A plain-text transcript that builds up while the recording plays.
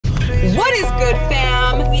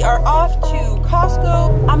we are off to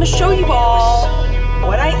Costco. I'm gonna show you all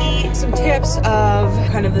what I eat, some tips of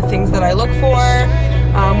kind of the things that I look for.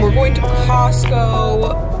 We're going to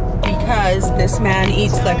Costco because this man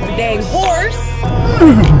eats like a dang horse.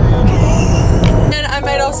 And I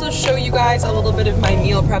might also show you guys a little bit of my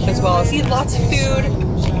meal prep as well. I eat lots of food,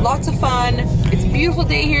 lots of fun. It's a beautiful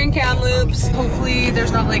day here in Kamloops. Hopefully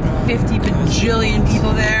there's not like 50 bajillion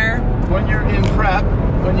people there. When you're in prep,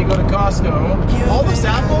 when you go to Costco, all the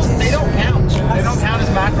samples, they don't count. They don't count as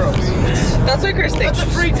macros. That's what Chris thinks.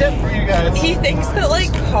 That's a free tip for you guys. He thinks that like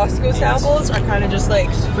Costco samples are kind of just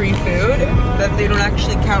like free food, that they don't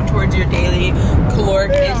actually count towards your daily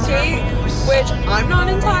caloric intake, which I'm not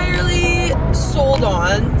entirely sold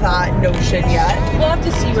on that notion yet. We'll have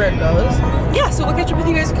to see where it goes. Yeah, so we'll catch up with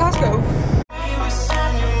you guys at Costco.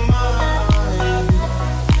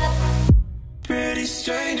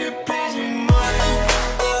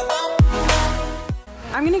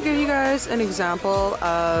 I'm gonna give you guys an example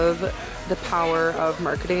of the power of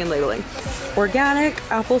marketing and labeling. Organic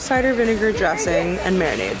apple cider vinegar dressing and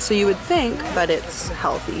marinade. So you would think that it's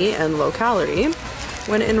healthy and low calorie,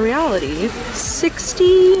 when in reality,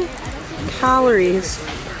 60 calories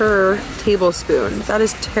per tablespoon. That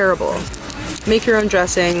is terrible. Make your own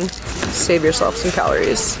dressing, save yourself some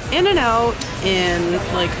calories. In and out in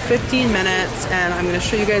like 15 minutes, and I'm gonna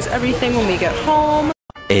show you guys everything when we get home.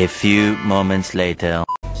 A few moments later.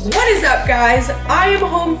 What is up, guys? I am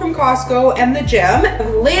home from Costco and the gym.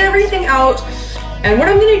 I've laid everything out, and what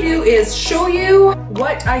I'm gonna do is show you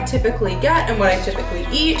what I typically get and what I typically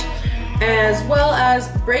eat, as well as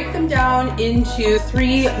break them down into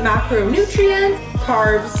 3 macronutrients: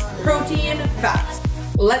 carbs, protein, fats.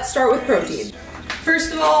 Let's start with protein.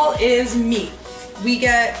 First of all is meat. We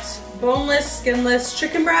get boneless, skinless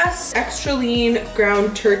chicken breasts, extra lean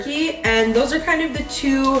ground turkey, and those are kind of the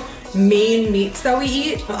 2 main meats that we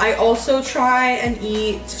eat. I also try and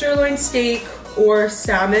eat sirloin steak or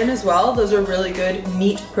salmon as well. Those are really good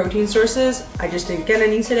meat protein sources. I just didn't get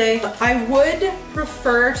any today. I would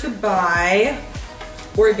prefer to buy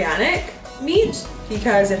organic meat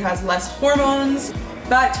because it has less hormones,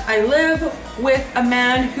 but I live with a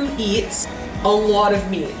man who eats a lot of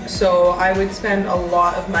meat, so I would spend a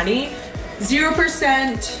lot of money.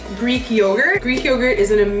 0% Greek yogurt. Greek yogurt is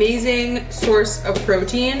an amazing source of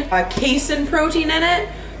protein. Casein protein in it.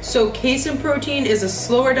 So casein protein is a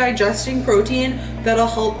slower digesting protein that'll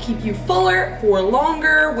help keep you fuller for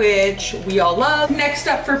longer, which we all love. Next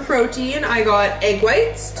up for protein, I got egg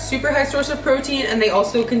whites. Super high source of protein, and they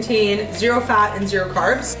also contain 0 fat and 0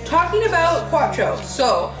 carbs. Talking about Quattro,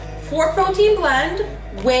 so 4 protein blend,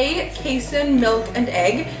 whey, casein, milk, and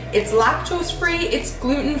egg. It's lactose free, it's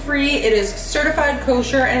gluten free, it is certified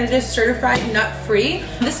kosher, and it is certified nut free.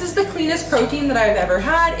 This is the cleanest protein that I've ever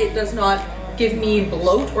had. It does not give me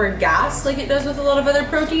bloat or gas like it does with a lot of other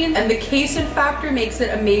protein, and the casein factor makes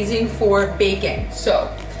it amazing for baking.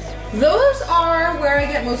 So those are where I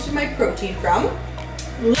get most of my protein from.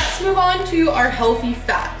 Let's move on to our healthy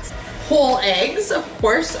fats. Whole eggs, of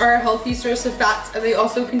course, are a healthy source of fats, and they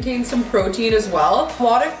also contain some protein as well. A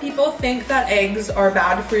lot of people think that eggs are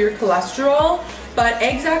bad for your cholesterol, but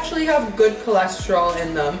eggs actually have good cholesterol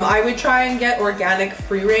in them. I would try and get organic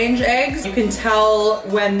free-range eggs. You can tell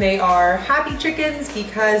when they are happy chickens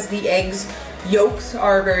because the eggs yolks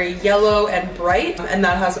are very yellow and bright, and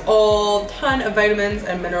that has a ton of vitamins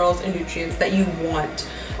and minerals and nutrients that you want.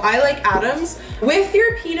 I like Adams. With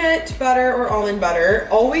your peanut butter or almond butter,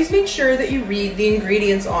 always make sure that you read the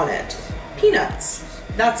ingredients on it. Peanuts.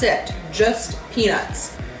 That's it. Just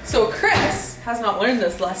peanuts. So Chris has not learned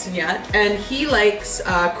this lesson yet, and he likes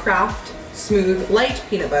Kraft Smooth Light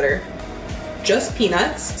peanut butter. Just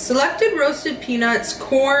peanuts. Selected roasted peanuts,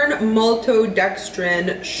 corn,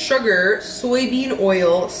 maltodextrin, sugar, soybean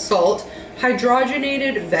oil, salt,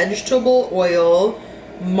 hydrogenated vegetable oil,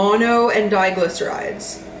 mono and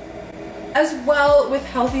diglycerides. As well, with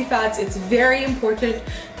healthy fats, it's very important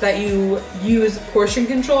that you use portion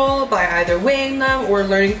control by either weighing them or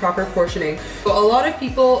learning proper portioning. So a lot of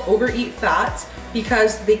people overeat fats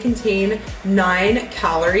because they contain 9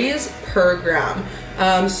 calories per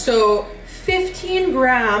gram. So 15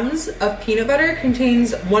 grams of peanut butter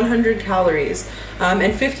contains 100 calories,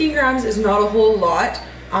 and 15 grams is not a whole lot.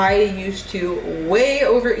 I used to way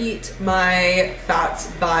overeat my fats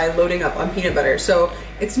by loading up on peanut butter. So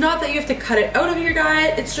it's not that you have to cut it out of your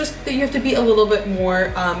diet, it's just that you have to be a little bit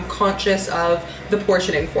more conscious of the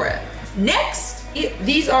portioning for it. Next,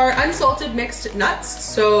 these are unsalted mixed nuts.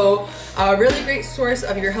 So a really great source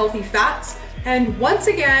of your healthy fats. And once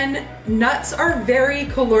again, nuts are very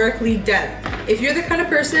calorically dense. If you're the kind of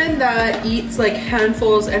person that eats like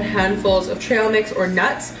handfuls and handfuls of trail mix or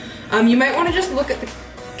nuts, you might want to just look at the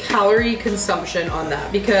calorie consumption on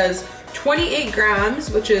that, because 28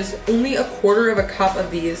 grams, which is only a quarter of a cup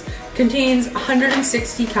of these, contains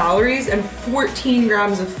 160 calories and 14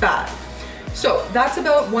 grams of fat. So that's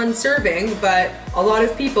about one serving, but a lot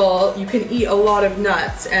of people, you can eat a lot of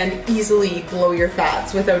nuts and easily blow your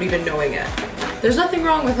fats without even knowing it. There's nothing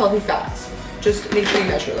wrong with healthy fats. Just make sure you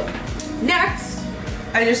measure them. Next,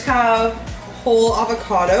 I just have whole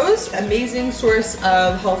avocados, amazing source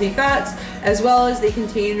of healthy fats, as well as they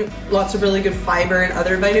contain lots of really good fiber and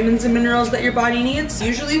other vitamins and minerals that your body needs.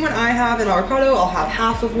 Usually when I have an avocado, I'll have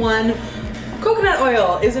half of one. Coconut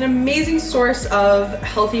oil is an amazing source of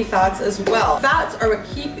healthy fats as well. Fats are what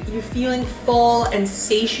keep you feeling full and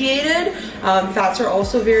satiated. Fats are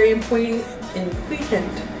also very important.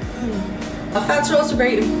 Fats are also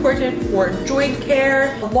very important for joint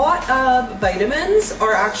care. A lot of vitamins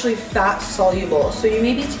are actually fat soluble. So you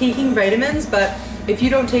may be taking vitamins, but if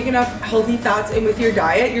you don't take enough healthy fats in with your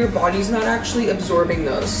diet, your body's not actually absorbing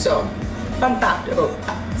those. So, fun fact about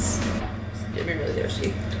fats. Get me really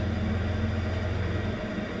thirsty.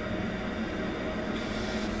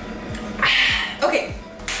 Okay,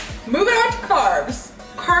 moving on to carbs.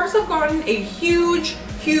 Carbs have gotten a huge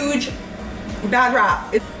bad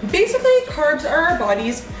rap. Basically, carbs are our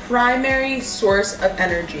body's primary source of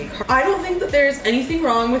energy. I don't think that there's anything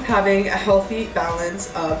wrong with having a healthy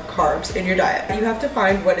balance of carbs in your diet. You have to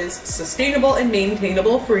find what is sustainable and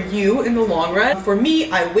maintainable for you in the long run. For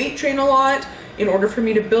me, I weight train a lot. In order for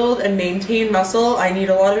me to build and maintain muscle, I need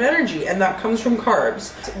a lot of energy, and that comes from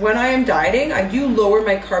carbs. When I am dieting, I do lower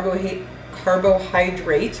my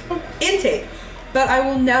carbohydrate intake, but I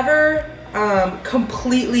will never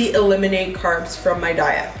completely eliminate carbs from my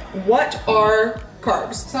diet. What are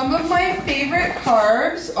carbs? Some of my favorite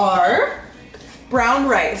carbs are brown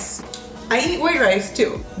rice. I eat white rice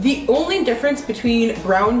too. The only difference between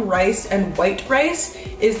brown rice and white rice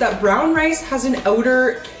is that brown rice has an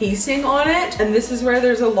outer casing on it, and this is where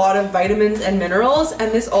there's a lot of vitamins and minerals,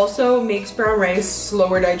 and this also makes brown rice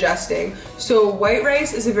slower digesting. So white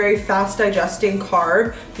rice is a very fast digesting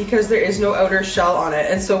carb because there is no outer shell on it.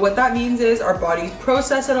 And so what that means is our bodies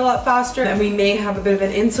process it a lot faster, and we may have a bit of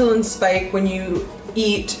an insulin spike when you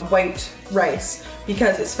eat white rice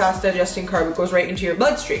because it's fast digesting carb. It goes right into your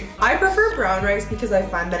bloodstream. I prefer brown rice because I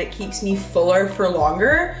find that it keeps me fuller for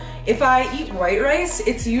longer. If I eat white rice,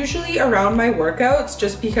 it's usually around my workouts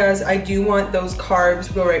just because I do want those carbs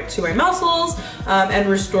to go right to my muscles and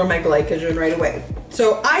restore my glycogen right away.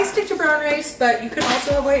 So I stick to brown rice, but you can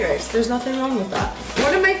also have white rice. There's nothing wrong with that.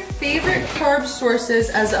 One of my favorite carb sources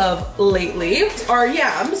as of lately are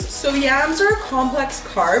yams. So yams are a complex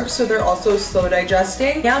carb, so they're also slow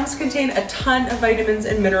digesting. Yams contain a ton of vitamins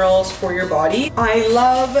and minerals for your body. I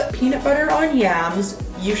love peanut butter on yams.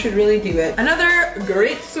 You should really do it. Another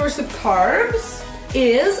great source of carbs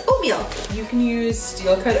is oatmeal. You can use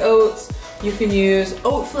steel cut oats, you can use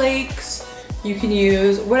oat flakes, you can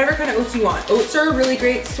use whatever kind of oats you want. Oats are a really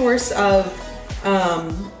great source of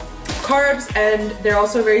carbs, and they're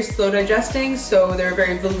also very slow digesting, so they're a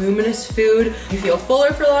very voluminous food. You feel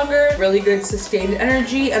fuller for longer, really good sustained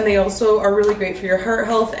energy, and they also are really great for your heart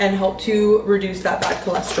health and help to reduce that bad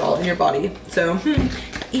cholesterol in your body. So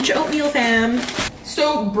eat your oatmeal, fam.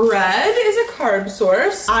 So bread is a carb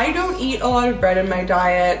source. I don't eat a lot of bread in my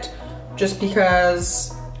diet just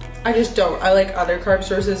because I just don't. I like other carb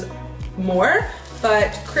sources more,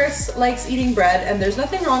 but Chris likes eating bread, and there's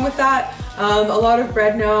nothing wrong with that. A lot of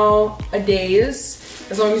bread nowadays,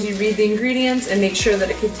 as long as you read the ingredients and make sure that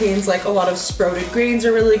it contains like a lot of sprouted grains,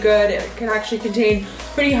 are really good. It can actually contain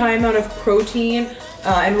pretty high amount of protein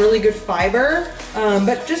and really good fiber,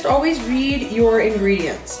 but just always read your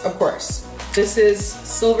ingredients, of course. This is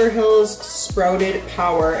Silver Hills Sprouted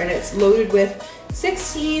Power, and it's loaded with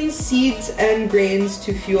 16 seeds and grains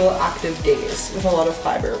to fuel active days with a lot of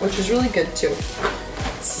fiber, which is really good too.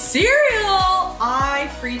 Cereal! I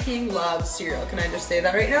freaking love cereal. Can I just say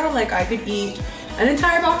that right now? Like, I could eat an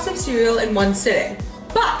entire box of cereal in one sitting.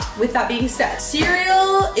 But with that being said,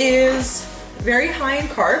 cereal is very high in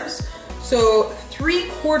carbs. So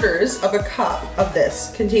 3/4 of a cup of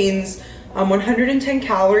this contains 110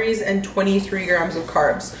 calories and 23 grams of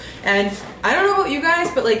carbs. And I don't know about you guys,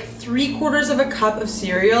 but like 3/4 of a cup of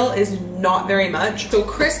cereal is not very much. So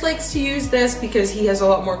Chris likes to use this because he has a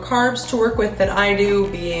lot more carbs to work with than I do,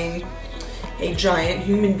 being a giant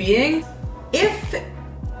human being. If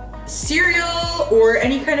cereal or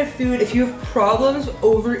any kind of food, if you have problems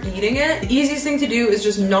overeating it, the easiest thing to do is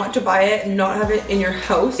just not to buy it and not have it in your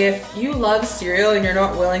house. If you love cereal and you're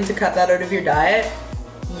not willing to cut that out of your diet,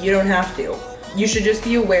 you don't have to. You should just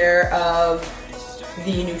be aware of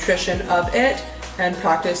the nutrition of it and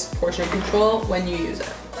practice portion control when you use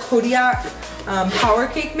it. Kodiak power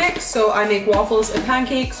cake mix. So I make waffles and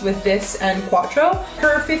pancakes with this and Quattro.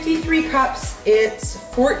 Per 53 cups, it's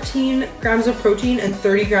 14 grams of protein and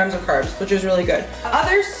 30 grams of carbs, which is really good.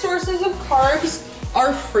 Other sources of carbs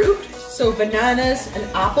are fruit. So bananas and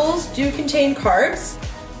apples do contain carbs,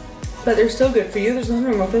 but they're still good for you. There's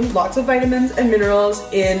nothing wrong with them. Lots of vitamins and minerals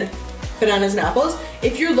in bananas and apples.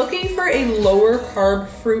 If you're looking for a lower carb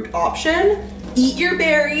fruit option, eat your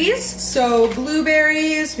berries. So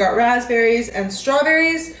blueberries, got raspberries and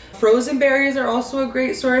strawberries. Frozen berries are also a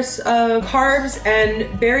great source of carbs,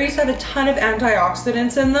 and berries have a ton of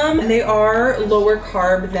antioxidants in them, and they are lower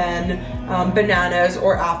carb than bananas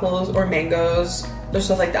or apples or mangoes or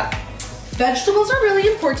stuff like that. Vegetables are really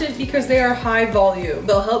important because they are high volume.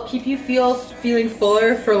 They'll help keep you feeling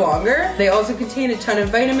fuller for longer. They also contain a ton of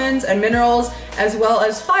vitamins and minerals as well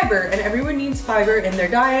as fiber, and everyone needs fiber in their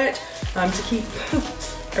diet to keep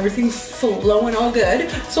everything flowing all good.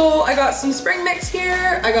 So I got some spring mix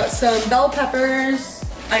here, I got some bell peppers,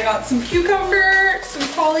 I got some cucumber, some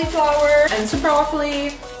cauliflower, and some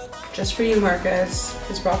broccoli. Just for you, Marcus.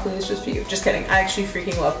 This broccoli is just for you. Just kidding, I actually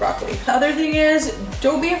freaking love broccoli. The other thing is,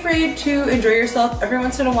 don't be afraid to enjoy yourself every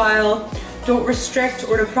once in a while. Don't restrict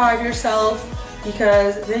or deprive yourself,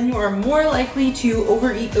 because then you are more likely to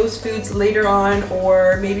overeat those foods later on,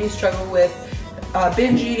 or maybe struggle with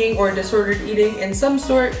binge eating or disordered eating in some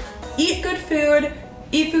sort. Eat good food.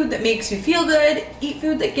 Eat food that makes you feel good. Eat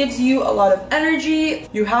food that gives you a lot of energy.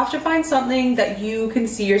 You have to find something that you can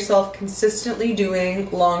see yourself consistently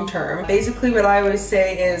doing long term. Basically what I always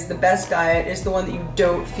say is the best diet is the one that you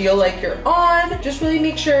don't feel like you're on. Just really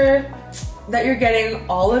make sure that you're getting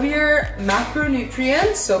all of your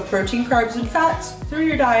macronutrients, so protein, carbs, and fats, through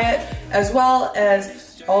your diet, as well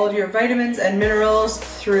as all of your vitamins and minerals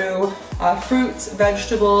through fruits,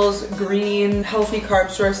 vegetables, green, healthy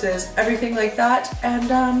carb sources, everything like that.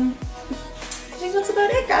 And I think that's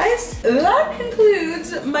about it, guys. That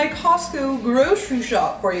concludes my Costco grocery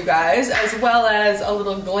shop for you guys, as well as a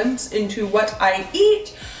little glimpse into what I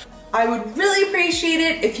eat. I would really appreciate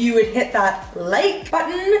it if you would hit that like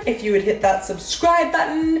button, if you would hit that subscribe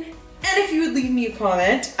button, and if you would leave me a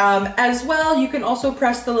comment. As well, you can also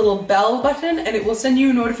press the little bell button and it will send you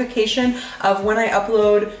a notification of when I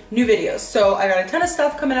upload new videos. So I got a ton of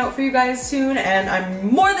stuff coming out for you guys soon, and I'm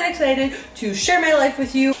more than excited to share my life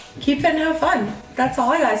with you. Keep fit and have fun. That's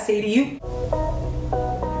all I gotta say to you.